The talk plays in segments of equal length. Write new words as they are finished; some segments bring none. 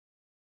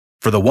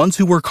For the ones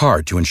who work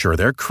hard to ensure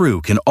their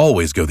crew can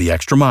always go the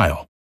extra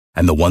mile,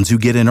 and the ones who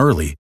get in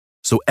early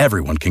so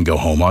everyone can go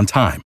home on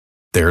time,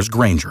 there's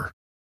Grainger,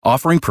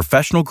 offering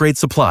professional-grade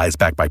supplies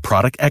backed by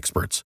product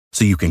experts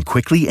so you can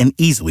quickly and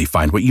easily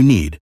find what you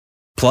need.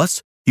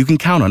 Plus, you can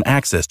count on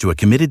access to a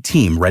committed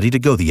team ready to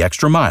go the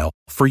extra mile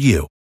for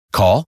you.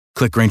 Call,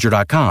 click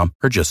Grainger.com,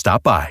 or just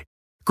stop by.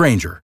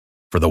 Grainger,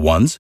 for the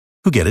ones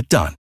who get it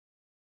done.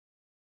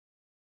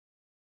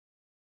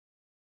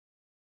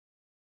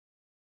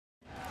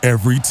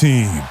 Every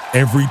team,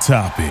 every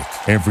topic,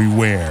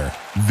 everywhere.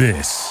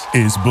 This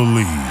is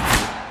Believe.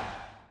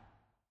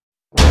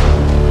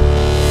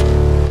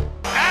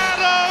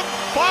 Adam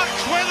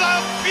Bucks with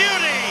a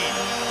beauty.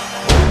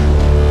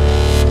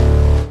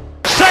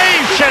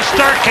 Save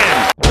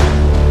Shesterkin.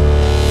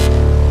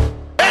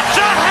 It's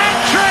a hat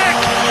trick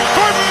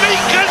for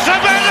Mika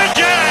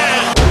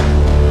Zibanejad.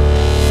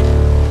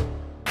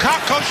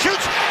 Kakko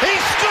shoots. He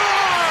scores.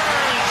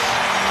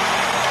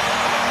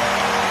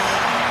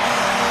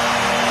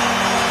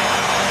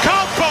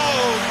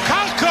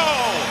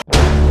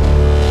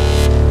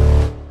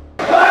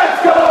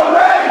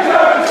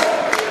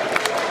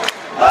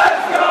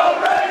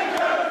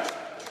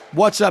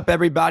 What's up,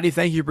 everybody?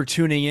 Thank you for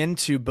tuning in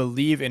to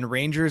Believe in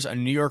Rangers, a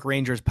New York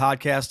Rangers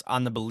podcast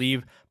on the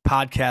Believe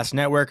Podcast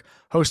Network,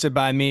 hosted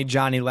by me,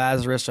 Johnny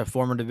Lazarus, a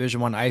former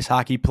Division I ice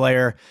hockey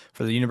player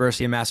for the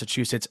University of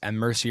Massachusetts and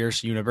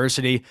Mercyhurst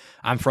University.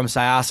 I'm from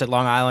Syosset,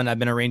 Long Island. I've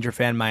been a Ranger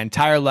fan my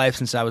entire life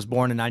since I was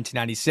born in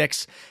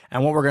 1996.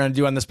 And what we're going to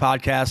do on this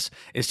podcast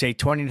is take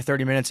 20 to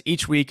 30 minutes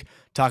each week,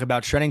 talk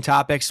about trending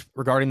topics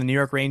regarding the New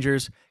York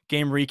Rangers,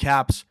 game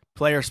recaps,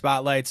 player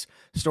spotlights,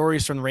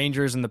 stories from the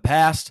Rangers in the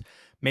past,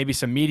 maybe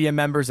some media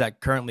members that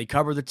currently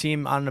cover the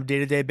team on a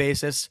day-to-day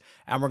basis.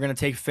 And we're going to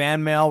take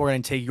fan mail. We're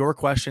going to take your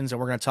questions,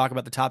 and we're going to talk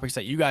about the topics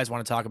that you guys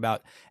want to talk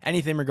about.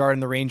 Anything regarding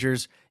the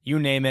Rangers, you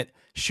name it,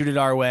 shoot it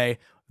our way.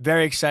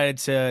 Very excited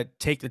to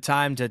take the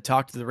time to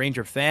talk to the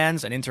Ranger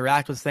fans and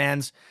interact with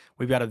fans.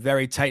 We've got a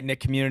very tight-knit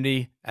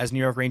community as New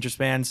York Rangers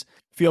fans.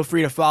 Feel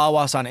free to follow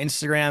us on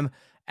Instagram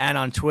and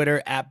on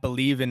Twitter at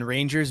Believe in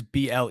Rangers,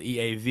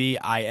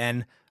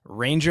 BLEAVIN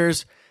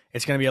Rangers.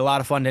 It's going to be a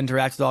lot of fun to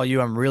interact with all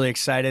you. I'm really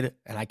excited,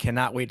 and I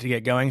cannot wait to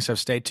get going, so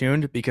stay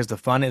tuned because the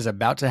fun is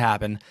about to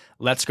happen.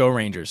 Let's go,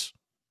 Rangers.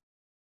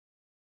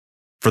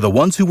 For the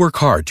ones who work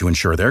hard to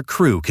ensure their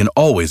crew can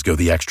always go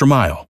the extra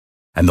mile,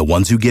 and the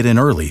ones who get in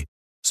early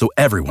so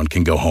everyone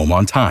can go home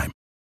on time,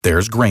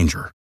 there's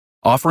Grainger,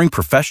 offering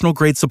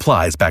professional-grade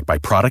supplies backed by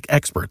product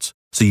experts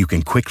so you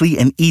can quickly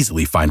and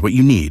easily find what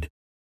you need.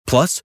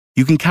 Plus,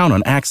 you can count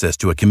on access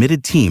to a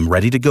committed team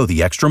ready to go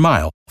the extra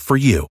mile for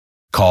you.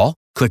 Call,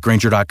 click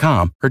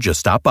Grainger.com, or just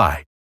stop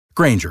by.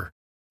 Grainger,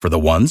 for the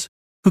ones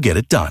who get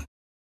it done.